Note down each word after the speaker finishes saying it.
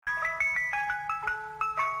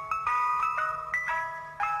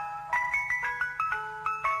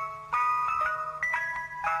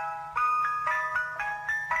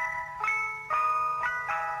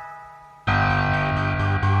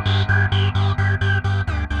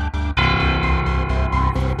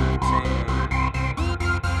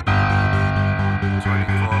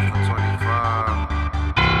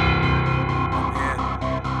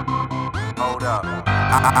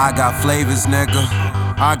I got flavors, nigga.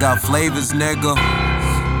 I got flavors, nigga.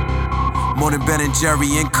 More than Ben and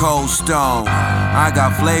Jerry and Cold Stone. I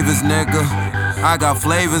got flavors, nigga. I got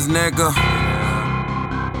flavors, nigga.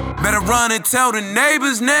 Better run and tell the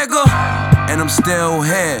neighbors, nigga. And I'm still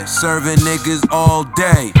here, serving niggas all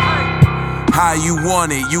day. How you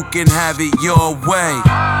want it, you can have it your way.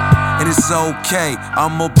 And it's okay,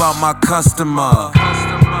 I'm about my customer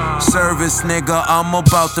service, nigga, I'm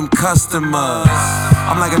about them customers.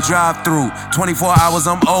 I'm like a drive-thru, 24 hours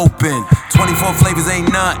I'm open. 24 flavors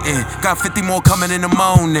ain't nothing, got 50 more coming in the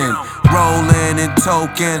morning. Rolling and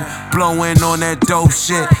token, blowing on that dope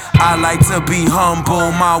shit. I like to be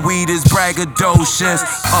humble, my weed is braggadocious.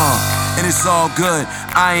 And it's all good,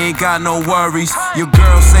 I ain't got no worries. Your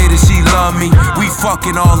girl say that she love me, we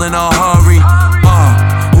fucking all in a hurry.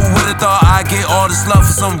 Who would've thought I'd get all this love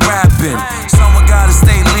for some rapping? Someone gotta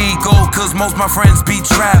stay legal, cause most my friends be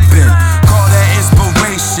trapping. Call that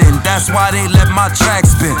inspiration, that's why they let my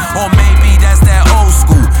tracks spin. Or maybe that's that old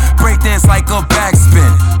school, breakdance like a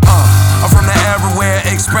backspin. I'm from the era where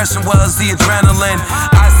expression was the adrenaline.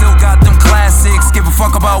 I still got them classics, give a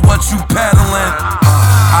fuck about what you peddling.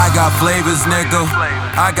 I got flavors, nigga.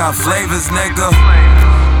 I got flavors, nigga.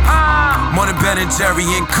 More than Ben and Jerry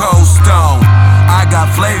and Cold Stone. I got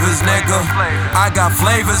flavors, nigga. I got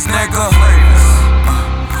flavors, nigga.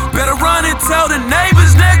 Better run and tell the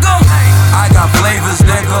neighbors, nigga. I got flavors,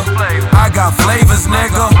 nigga. I got flavors,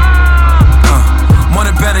 nigga. More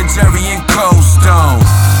than Ben and Jerry and Cold Stone.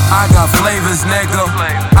 I got flavors, nigga.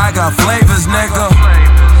 I got flavors, nigga.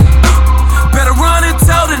 Better run and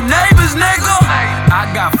tell the neighbors, nigga.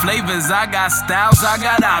 I got flavors, I got styles, I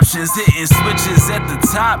got options. Hitting switches at the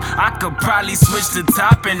top. I could probably switch the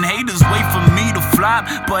top and haters wait for me to flop.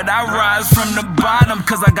 But I rise from the bottom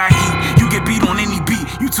cause I got heat. You get beat on any beat,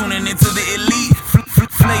 you tuning into the elite.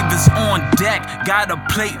 Flavors on deck, got a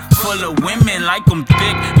plate full of women like I'm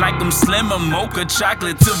thick, like I'm slim, a mocha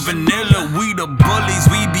chocolate to vanilla. We the bullies,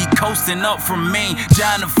 we be coasting up from Maine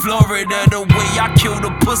down to Florida. The way I kill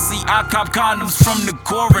the pussy, I cop condoms from the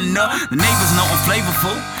coroner. The neighbors know I'm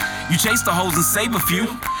flavorful. You chase the hoes and save a few.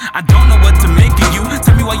 I don't know what to make of you.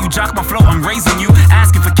 Tell me why you jock my flow, I'm raising you.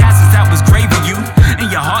 Asking for casses, that was grave of you. In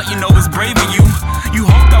your heart, you know it's brave of you. You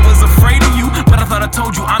hoped I was afraid of you, but I thought I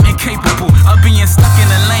told you I'm incapable of being stuck in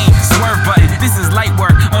a lane. Swerve button, this is light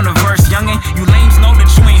work on the verse, youngin'. You lames know that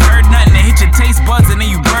you ain't heard nothing. It hit your taste buds and then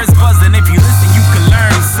you birds buzzing. If you listen, you can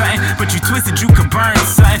learn something, but you twisted, you could burn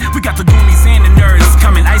something. We got the Goonies and the nerds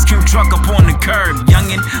coming. Ice cream truck up on the curb,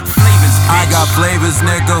 youngin'. Flavors, bitch. I got flavors,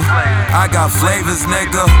 nigga. I got flavors,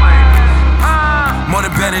 nigga. More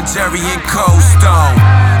than Ben and Jerry and Cold Stone.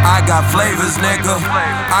 I got flavors, nigga.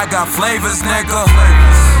 I got flavors, nigga.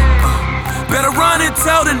 Better run and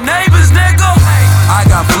tell the neighbors, nigga. I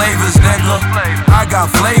got flavors, nigga. I got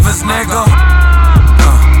flavors, nigga.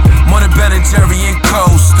 More than Ben and Jerry and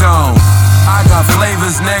Cold Stone. I got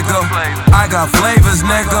flavors, nigga. I got flavors,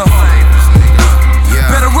 nigga.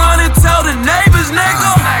 Better run and tell the neighbors,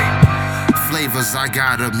 nigga. Flavors, I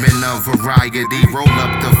got them in a variety. Roll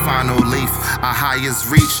up the final leaf, our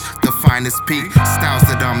highest reach, the finest peak. Styles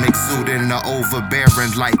that I'm exuding are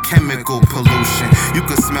overbearing like chemical pollution. You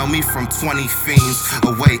can smell me from 20 fiends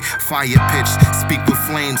away. Fire pitch, speak with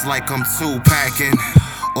flames like I'm two-packing.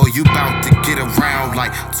 Or you bout to get around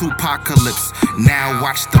like Tupacalypse. Now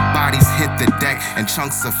watch the bodies hit the deck and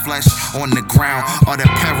chunks of flesh on the ground. Are the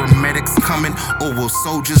paramedics coming or will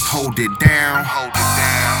soldiers hold it down?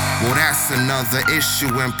 Well, that's another issue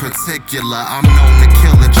in particular. I'm known to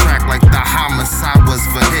kill a track